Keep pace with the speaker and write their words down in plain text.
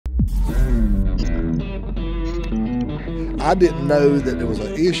I didn't know that there was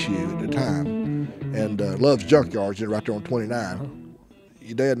an issue at the time, and Love's Junkyard, right there on 29.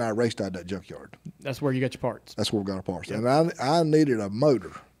 Your dad and I raced out that junkyard. That's where you got your parts. That's where we got our parts. Yep. And I needed a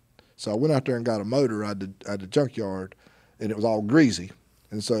motor. So I went out there and got a motor at the junkyard, and it was all greasy.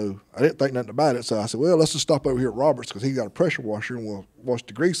 And so I didn't think nothing about it. So I said, well, let's just stop over here at Roberts because he got a pressure washer, and we'll wash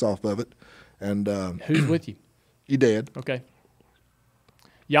the grease off of it. And who's with you? Your dad. Okay.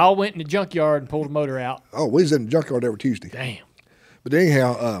 Y'all went in the junkyard and pulled the motor out. Oh, we was in the junkyard every Tuesday. Damn. But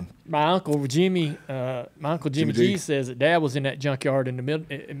anyhow, my uncle Jimmy G says that Dad was in that junkyard in the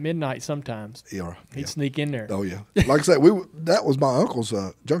at midnight sometimes. Yeah, He'd sneak in there. Oh yeah, like I said, that was my uncle's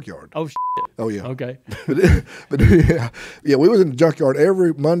junkyard. Oh shit. Oh yeah. Okay. but yeah, we was in the junkyard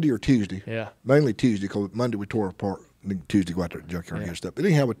every Monday or Tuesday. Yeah. Mainly Tuesday because Monday we tore apart, and then Tuesday go out there to the junkyard and get stuff. But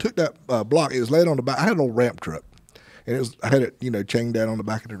anyhow, we took that block. It was laid on the back. I had an old ramp truck, and I had it chained down on the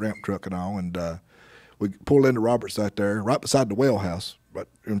back of the ramp truck and all, and we pulled into Roberts out there, right beside the well house, right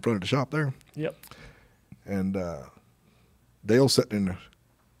in front of the shop there. Yep. And Dale sitting in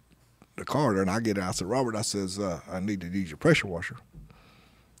the car there, and I get out. I said, Robert, I says, I need to use your pressure washer.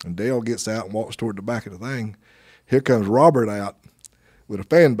 And Dale gets out and walks toward the back of the thing. Here comes Robert out with a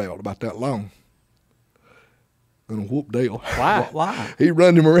fan belt about that long. Gonna whoop Dale. Why? Why? He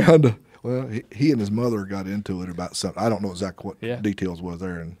run him around. Well, he and his mother got into it about something. I don't know exactly what details was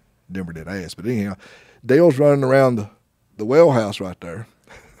there, and Denver did ask. But anyhow, Dale's running around the well house right there.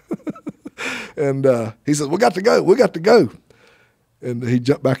 And he says, we got to go. And he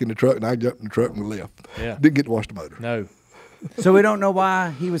jumped back in the truck, and I jumped in the truck and we left. Yeah. Didn't get to wash the motor. No. So we don't know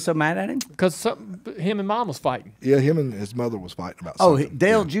why he was so mad at him? Because him and Mom was fighting. Yeah, him and his mother was fighting about Oh, something.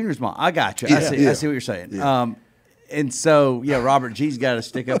 Dale Jr.'s mom. I got you. Yeah, I see what you're saying. Yeah. And so, Robert G's got to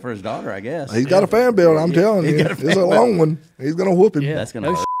stick up for his daughter, I guess. He's got a fan belt, I'm telling you. It's a long one. He's going to whoop him. Yeah. That's going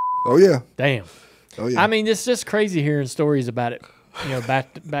to hurt. Oh, yeah. Damn. Oh, yeah. I mean, it's just crazy hearing stories about it.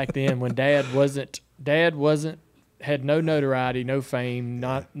 Back then when Dad had no notoriety, no fame,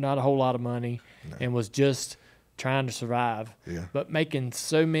 not a whole lot of money, and was just trying to survive. Yeah. But making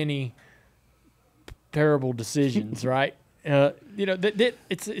so many terrible decisions, right?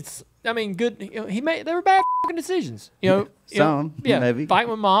 It's. I mean, good. They were bad fucking decisions. Some, maybe.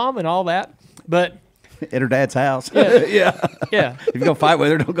 Fighting with Mom and all that, but. At her dad's house. Yeah. If you're going to fight with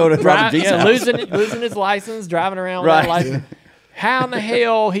her, don't go to Robert G's house. Losing his license, driving around without a license. How in the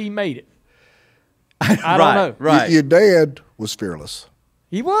hell he made it? I don't know. Right. Your dad was fearless.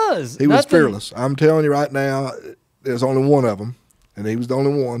 He was. He was fearless. I'm telling you right now, there's only one of them, and he was the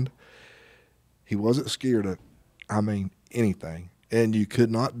only one. He wasn't scared of, anything, and you could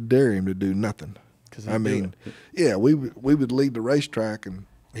not dare him to do nothing. Yeah, we would leave the racetrack, and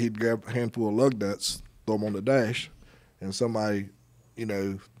he'd grab a handful of lug nuts, throw them on the dash, and somebody,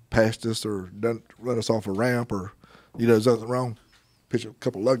 passed us or run us off a ramp or, there's nothing wrong, pitch a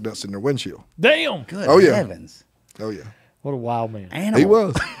couple of lug nuts in their windshield. Damn. Good heavens. Oh, yeah. What a wild man.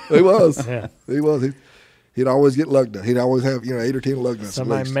 Animal. He was. Yeah. He was. He'd always get lug nuts. He'd always have, 8 or 10 lug nuts.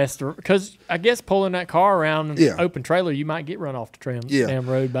 Somebody messed around. Because I guess pulling that car around an open trailer, you might get run off the damn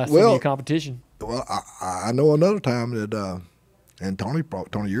road by some of your competition. Well, I know another time that, and Tony Furr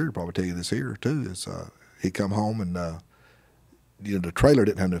probably tell you this here too, is he come home and, the trailer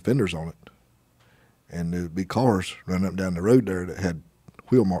didn't have no fenders on it. And there'd be cars running up and down the road there that had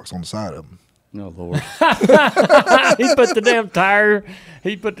wheel marks on the side of them. Oh, Lord. He put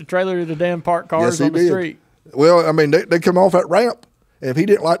the trailer to the damn parked cars on the street. Well, they come off that ramp. And if he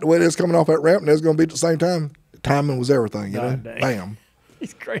didn't like the way they was coming off that ramp and they was going to be at the same time, timing was everything, Dang. Bam.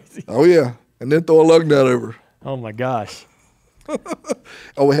 He's crazy. Oh, yeah. And then throw a lug nut over. Oh, my gosh.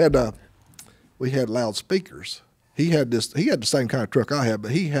 Oh, we had loudspeakers. He had the same kind of truck I had,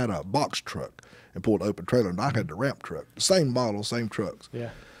 but he had a box truck and pulled an open trailer, and I had the ramp truck. The same model, same trucks.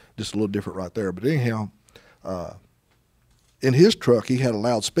 Yeah. Just a little different right there. But anyhow, in his truck, he had a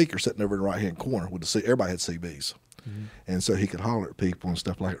loudspeaker sitting over in the right-hand corner with everybody had CBs. Mm-hmm. And so he could holler at people and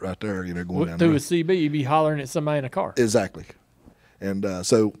stuff like it right there, going down through a CB, you'd be hollering at somebody in a car. Exactly. And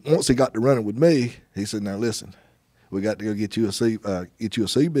so once he got to running with me, he said, now listen, we got to go get you a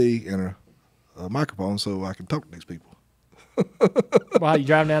CB and a microphone so I can talk to these people. While you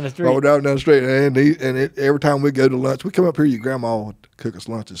driving down the street? While we're driving down the street. And every time we go to lunch, we come up here, your grandma would cook us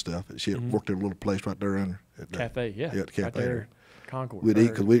lunch and stuff. She had worked at a little place right there in the cafe, yeah. Yeah, at the cafe. Right there, Concord. We'd eat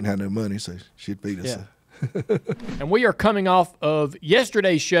because we didn't have no money, so she'd feed us. Yeah. And we are coming off of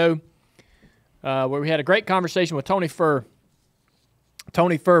yesterday's show where we had a great conversation with Tony Furr.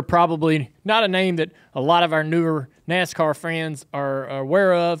 Tony Furr, probably not a name that a lot of our newer NASCAR fans are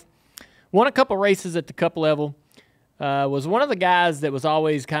aware of. Won a couple races at the Cup level. was one of the guys that was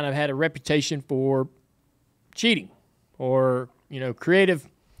always kind of had a reputation for cheating or, creative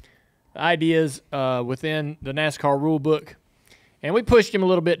ideas within the NASCAR rule book. And we pushed him a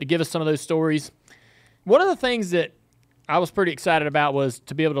little bit to give us some of those stories. One of the things that I was pretty excited about was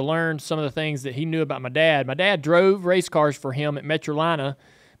to be able to learn some of the things that he knew about my dad. My dad drove race cars for him at Metrolina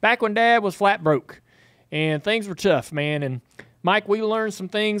back when Dad was flat broke. And things were tough, man. And, Mike, we learned some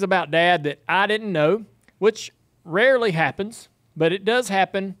things about Dad that I didn't know, which rarely happens, but it does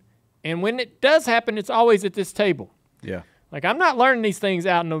happen. And when it does happen, it's always at this table. Yeah. Like, I'm not learning these things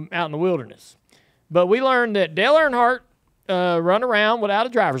out in the wilderness. But we learned that Dale Earnhardt run around without a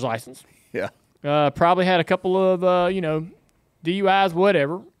driver's license. Yeah. Probably had a couple of, DUIs,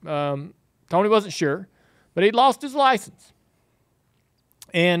 whatever. Tony wasn't sure, but he'd lost his license.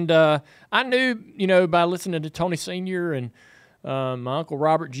 And I knew, by listening to Tony Sr. and my Uncle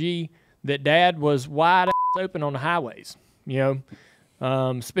Robert G., that Dad was wide open on the highways,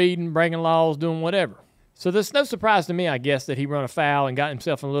 speeding, breaking laws, doing whatever. So there's no surprise to me, I guess, that he run afoul and got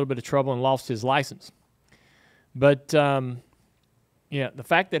himself in a little bit of trouble and lost his license. But, the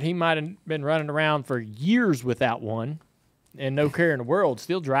fact that he might have been running around for years without one and no care in the world,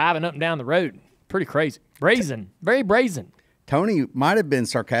 still driving up and down the road, pretty crazy. Brazen, very brazen. Tony might have been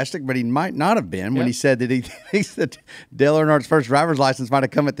sarcastic, but he might not have been when he said that he said Dale Earnhardt's first driver's license might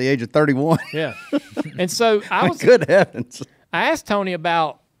have come at the age of 31. Yeah. And so Good heavens. I asked Tony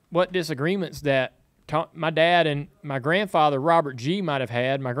about what disagreements that my dad and my grandfather, Robert G., might have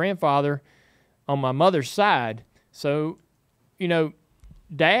had. My grandfather on my mother's side. So,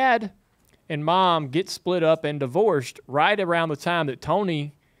 Dad and Mom get split up and divorced right around the time that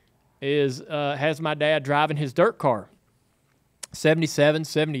Tony has my dad driving his dirt car, 77,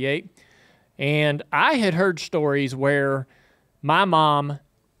 78. And I had heard stories where my mom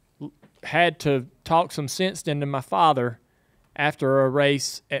had to talk some sense into my father after a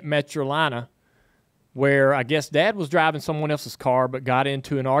race at Metrolina where I guess Dad was driving someone else's car but got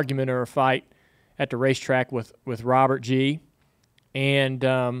into an argument or a fight at the racetrack with Robert G. And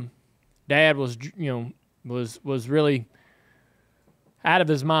Dad was really out of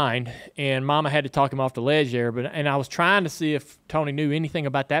his mind, and Mama had to talk him off the ledge there. And I was trying to see if Tony knew anything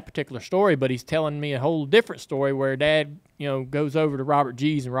about that particular story, but he's telling me a whole different story where Dad, goes over to Robert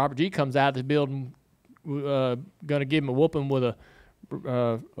G's, and Robert G comes out of the building, going to give him a whooping with a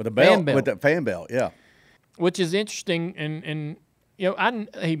fan belt. With the fan belt, yeah. Which is interesting, and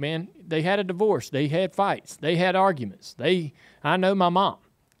hey man, they had a divorce, they had fights, they had arguments. I know my mom,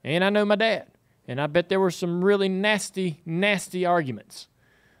 and I know my dad. And I bet there were some really nasty, nasty arguments.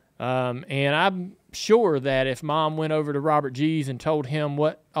 And I'm sure that if Mom went over to Robert G's and told him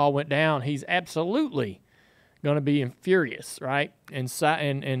what all went down, he's absolutely going to be furious, right? And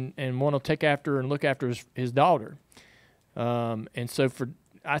want to take after and look after his daughter. And so the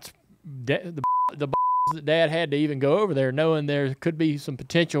that Dad had to even go over there, knowing there could be some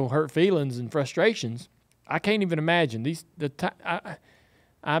potential hurt feelings and frustrations. I can't even imagine the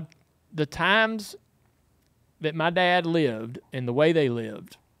times that my dad lived and the way they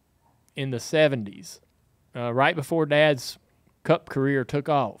lived in the 70s, right before Dad's Cup career took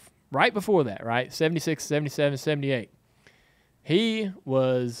off, right before that, right? 76, 77, 78. He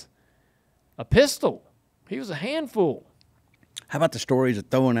was a pistol. He was a handful. How about the stories of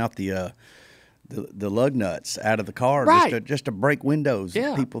throwing out the lug nuts out of the car right. just to break windows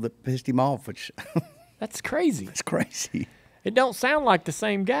yeah. of people that pissed him off, which that's crazy. That's crazy. It don't sound like the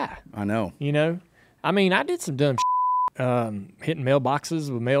same guy. I know. I mean, I did some dumb hitting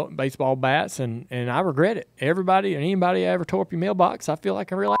mailboxes with baseball bats, and I regret it. Everybody and anybody ever tore up your mailbox, I feel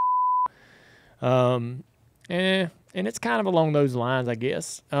like a real and it's kind of along those lines, I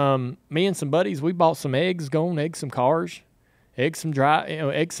guess. Me and some buddies, we bought some eggs, egg some cars, egg some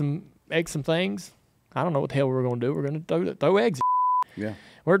some things. I don't know what the hell we were going to do. We're going to throw eggs. Yeah.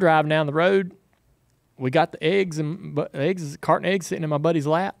 We're driving down the road. We got the eggs carton of eggs sitting in my buddy's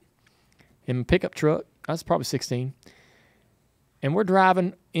lap in a pickup truck. I was probably 16. And we're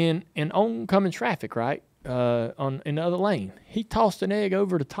driving in oncoming traffic, right, in the other lane. He tossed an egg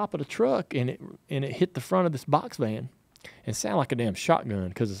over the top of the truck, and it hit the front of this box van and sounded like a damn shotgun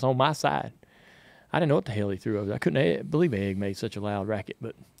because it's on my side. I didn't know what the hell he threw over there. I couldn't believe an egg made such a loud racket,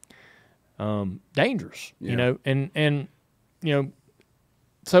 but dangerous, yeah.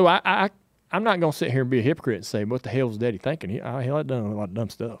 So I'm not going to sit here and be a hypocrite and say, what the hell was Daddy thinking? Hell, I've done a lot of dumb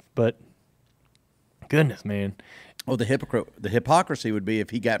stuff. But, goodness, man. Well, the hypocrisy would be if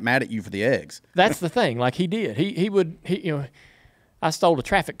he got mad at you for the eggs. That's the thing. Like, he did. He would, I stole a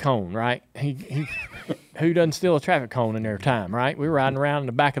traffic cone, right? Who doesn't steal a traffic cone in their time, right? We were riding around in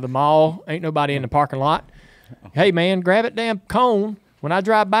the back of the mall. Ain't nobody in the parking lot. Hey, man, grab it damn cone. When I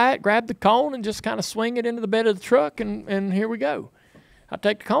drive by it, grab the cone and just kind of swing it into the bed of the truck, and here we go. I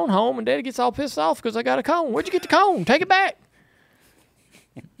take the cone home, and Daddy gets all pissed off because I got a cone. Where'd you get the cone? Take it back.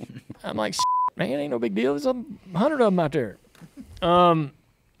 I'm like, man, ain't no big deal. There's 100 of them out there.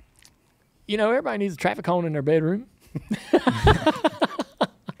 You know, everybody needs a traffic cone in their bedroom.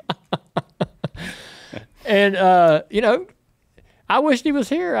 And, you know, I wished he was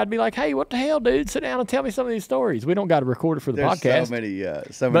here. I'd be like, hey, what the hell, dude? Sit down and tell me some of these stories. We don't got to record it for the podcast.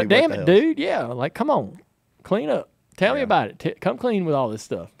 So many. But damn it, dude. Yeah. Like, come on. Clean up. Tell me about it. Come clean with all this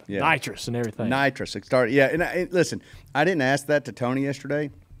stuff. Yeah. Nitrous and everything. Nitrous. It started. Yeah. And listen, I didn't ask that to Tony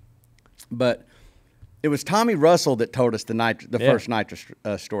yesterday, but it was Tommy Russell that told us the first nitrous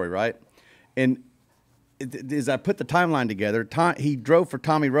story, right? And as I put the timeline together, he drove for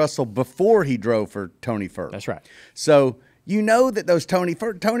Tommy Russell before he drove for Tony Furr. That's right. So you know that those Tony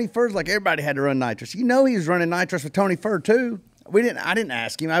Furr's like everybody had to run nitrous. You know he was running nitrous with Tony Furr too. I didn't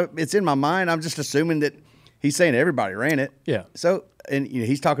ask him. It's in my mind. I'm just assuming that he's saying everybody ran it. Yeah. So and you know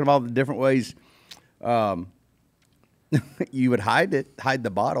he's talking about the different ways you would hide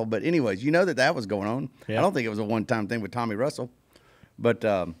the bottle. But anyways, you know that was going on. Yeah. I don't think it was a one-time thing with Tommy Russell. But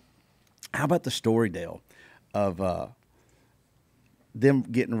how about the story, Dale, of them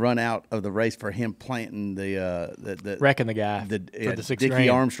getting run out of the race for him planting the wrecking the guy for the $6 Dickie grand.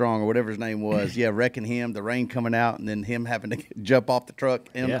 Armstrong or whatever his name was. Yeah, wrecking him, the rain coming out, and then him having to jump off the truck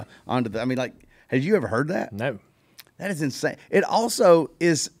and onto the. I mean, like, have you ever heard that? No. That is insane. It also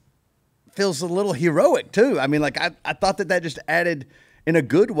feels a little heroic too. I mean, like I thought that just added in a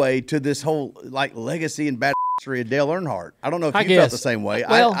good way to this whole like legacy and bad history of Dale Earnhardt. I don't know if you felt the same way.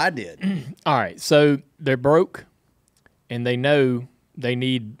 Well, I did. All right, so they're broke, and they know they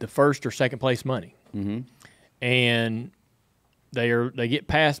need the first or second place money, and they get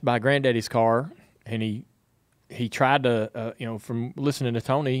passed by Granddaddy's car, and he tried to you know, from listening to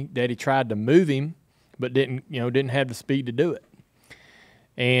Tony, Daddy tried to move him, but didn't have the speed to do it.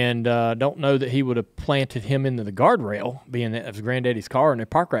 And don't know that he would have planted him into the guardrail, being that it was Granddaddy's car and they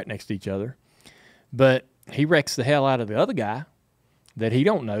park right next to each other. But he wrecks the hell out of the other guy that he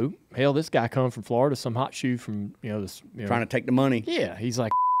don't know. Hell, this guy come from Florida, some hot shoe from Trying to take the money. Yeah, he's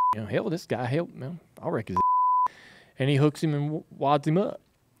like, hell, this guy, hell, man, I'll wreck his. And he hooks him and wads him up.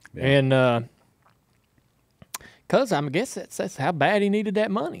 Yeah. And because I guess that's how bad he needed that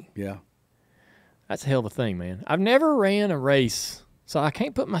money. Yeah, that's a hell of a thing, man. I've never ran a race. So I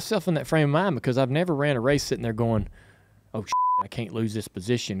can't put myself in that frame of mind because I've never ran a race sitting there going, oh, I can't lose this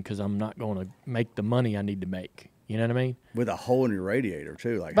position because I'm not going to make the money I need to make. You know what I mean? With a hole in your radiator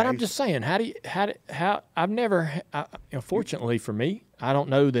too. Like, but I'm just saying, how I've never, fortunately for me, I don't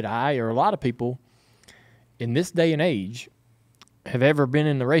know that I or a lot of people in this day and age have ever been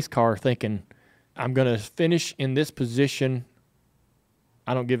in the race car thinking, I'm going to finish in this position.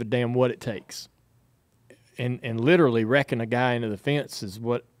 I don't give a damn what it takes. And literally wrecking a guy into the fence is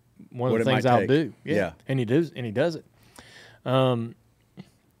one of the things I'll do. Yeah. And he does it.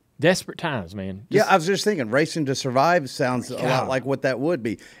 Desperate times, man. I was just thinking, racing to survive sounds a lot like what that would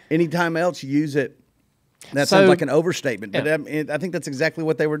be. Anytime else you use it, that sounds like an overstatement. But I think that's exactly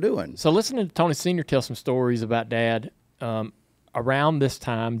what they were doing. So listening to Tony Sr. tell some stories about Dad around this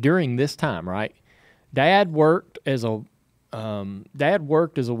time, during this time, right? Dad worked as a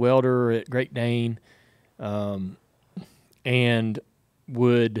welder at Great Dane. And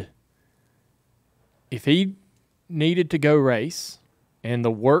would, if he needed to go race and the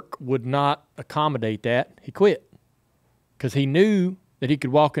work would not accommodate that, he quit because he knew that he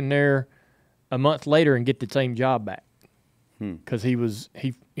could walk in there a month later and get the same job back because he was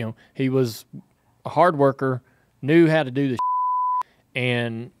a hard worker, knew how to do the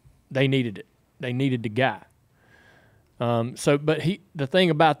and they needed it. They needed the guy. But the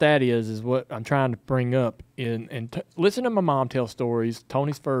thing about that is what I'm trying to bring up listen to my mom tell stories.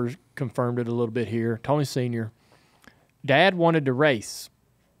 Tony Furr confirmed it a little bit here. Tony Sr. Dad wanted to race,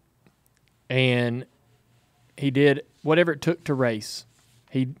 and he did whatever it took to race.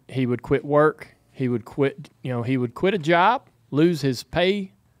 He would quit work. He would quit a job, lose his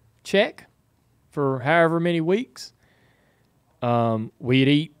pay check for however many weeks. We'd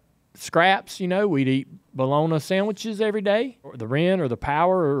eat scraps, we'd eat bologna sandwiches every day, or the rent or the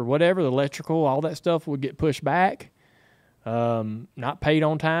power or whatever, the electrical, all that stuff would get pushed back, not paid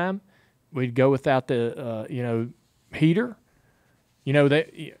on time. We'd go without the, heater.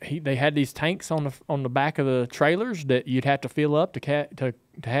 They had these tanks on the back of the trailers that you'd have to fill up to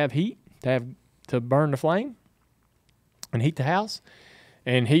have heat, to burn the flame and heat the house.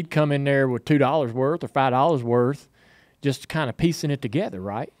 And he'd come in there with $2 worth or $5 worth, just kind of piecing it together,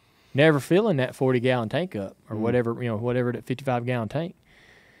 right? never filling that 40-gallon tank up or whatever that 55-gallon tank.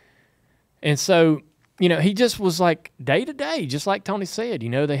 And so, he just was like day to day, just like Tony said.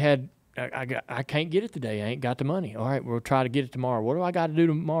 They had, I can't get it today. I ain't got the money. All right, we'll try to get it tomorrow. What do I got to do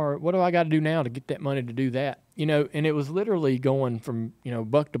tomorrow? What do I got to do now to get that money to do that? And it was literally going from,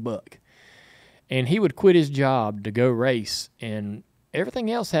 buck to buck. And he would quit his job to go race, and everything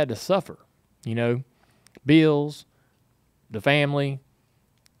else had to suffer, bills, the family,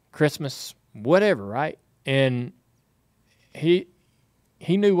 Christmas, whatever, right? And he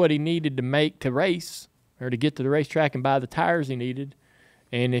knew what he needed to make to race or to get to the racetrack and buy the tires he needed.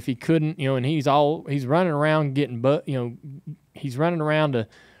 And if he couldn't, and he's running around he's running around to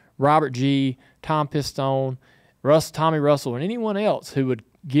Robert G., Tom Pistone, Tommy Russell, and anyone else who would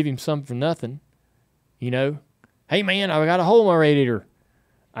give him something for nothing. Hey, man, I got a hole in my radiator.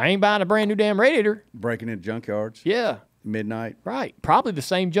 I ain't buying a brand new damn radiator. Breaking into junkyards. Yeah. Midnight. Right. Probably the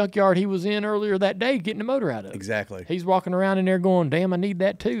same junkyard he was in earlier that day getting the motor out of. Exactly. He's walking around in there going, damn, I need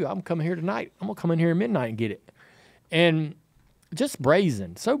that too. I'm coming here tonight. I'm going to come in here at midnight and get it. And just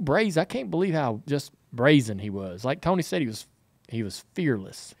brazen. So brazen. I can't believe how just brazen he was. Like Tony said, he was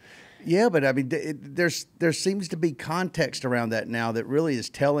fearless. Yeah, but I mean, there seems to be context around that now that really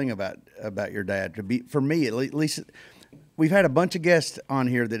is telling about your dad. For me, at least, we've had a bunch of guests on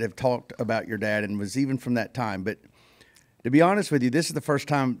here that have talked about your dad and was even from that time. But to be honest with you, this is the first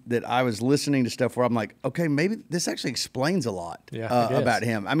time that I was listening to stuff where I'm like, okay, maybe this actually explains a lot about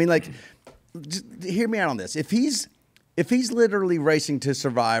him. I mean, like, just hear me out on this. If he's literally racing to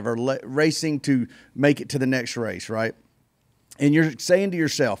survive or racing to make it to the next race, right? And you're saying to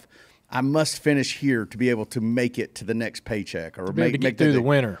yourself, I must finish here to be able to make it to the next paycheck or to get through the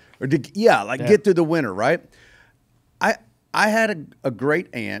winter. Or get through the winter, right? I had a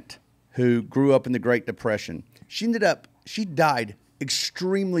great aunt who grew up in the Great Depression. She died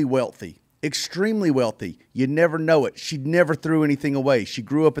extremely wealthy. Extremely wealthy. You never know it. She never threw anything away. She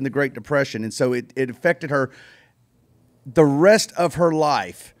grew up in the Great Depression, and so it affected her the rest of her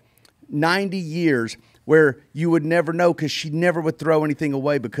life, 90 years, where you would never know because she never would throw anything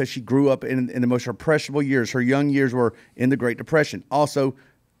away because she grew up in the most impressionable years. Her young years were in the Great Depression, also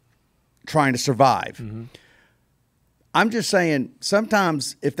trying to survive. Mm-hmm. I'm just saying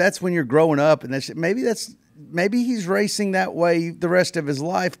sometimes if that's when you're growing up and maybe he's racing that way the rest of his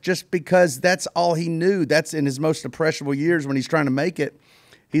life just because that's all he knew. That's in his most impressionable years when he's trying to make it.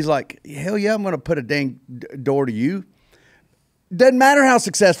 He's like, hell yeah, I'm going to put a dang door to you. Doesn't matter how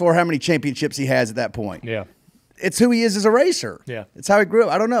successful or how many championships he has at that point. Yeah. It's who he is as a racer. Yeah. It's how he grew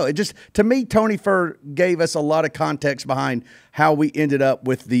up. I don't know. It just, to me, Tony Furr gave us a lot of context behind how we ended up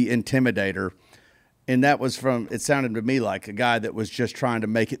with the Intimidator. And that was it sounded to me like a guy that was just trying to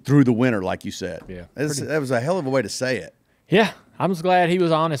make it through the winter, like you said. Yeah. That was a hell of a way to say it. Yeah. I'm just glad he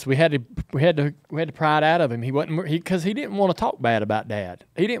was honest. We had to pry it out of him. Because he didn't want to talk bad about Dad.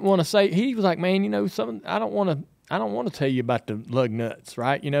 He didn't want to say, he was like, man, something, I don't want to tell you about the lug nuts,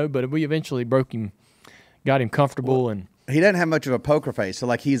 right? But we eventually got him comfortable. And he doesn't have much of a poker face. So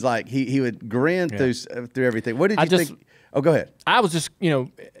like, he's like, he would grin through everything. What did you think? Oh, go ahead. I was just,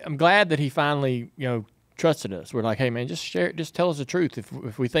 I'm glad that he finally, trusted us. We're like, hey man, just tell us the truth.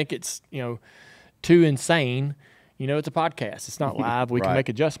 If we think it's, too insane, it's a podcast. It's not live. We can make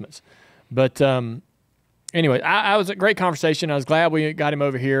adjustments. But, anyway, I was a great conversation. I was glad we got him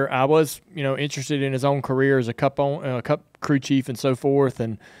over here. I was, interested in his own career as a cup crew chief and so forth,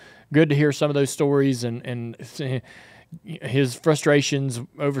 and good to hear some of those stories and his frustrations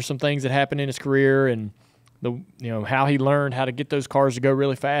over some things that happened in his career and how he learned how to get those cars to go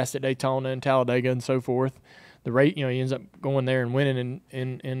really fast at Daytona and Talladega and so forth. The rate, he ends up going there and winning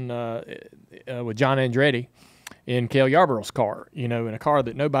with John Andretti in Cale Yarborough's car, in a car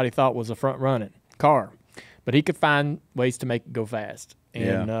that nobody thought was a front running car. But he could find ways to make it go fast.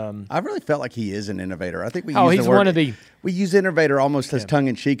 And I really felt like he is an innovator. I think we use innovator almost as tongue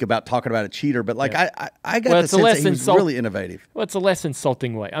in cheek about talking about a cheater, but like I got the sense that he was really innovative. Well, it's a less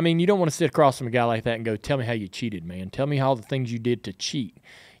insulting way. I mean, you don't want to sit across from a guy like that and go, "Tell me how you cheated, man. Tell me all the things you did to cheat."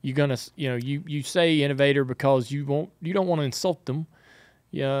 You're gonna, you say innovator because you don't want to insult them,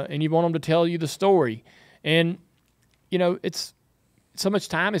 and you want them to tell you the story, and it's so much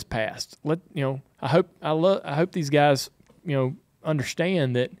time has passed. I hope these guys,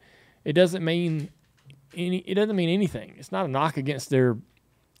 understand that it doesn't mean anything. It's not a knock against their,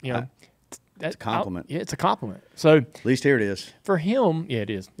 it's a compliment. It's a compliment. So at least here it is. For him,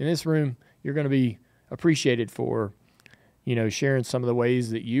 it is. In this room, you're going to be appreciated for, sharing some of the ways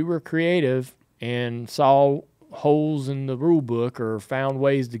that you were creative and saw holes in the rule book or found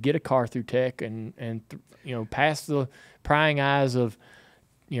ways to get a car through tech and past the prying eyes of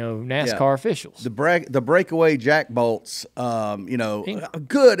NASCAR officials. The breakaway jack bolts,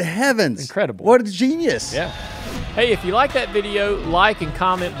 good heavens. Incredible. What a genius. Yeah. Hey, if you like that video, like and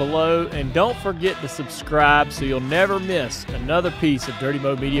comment below, and don't forget to subscribe so you'll never miss another piece of Dirty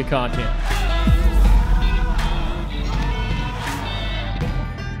Mo Media content.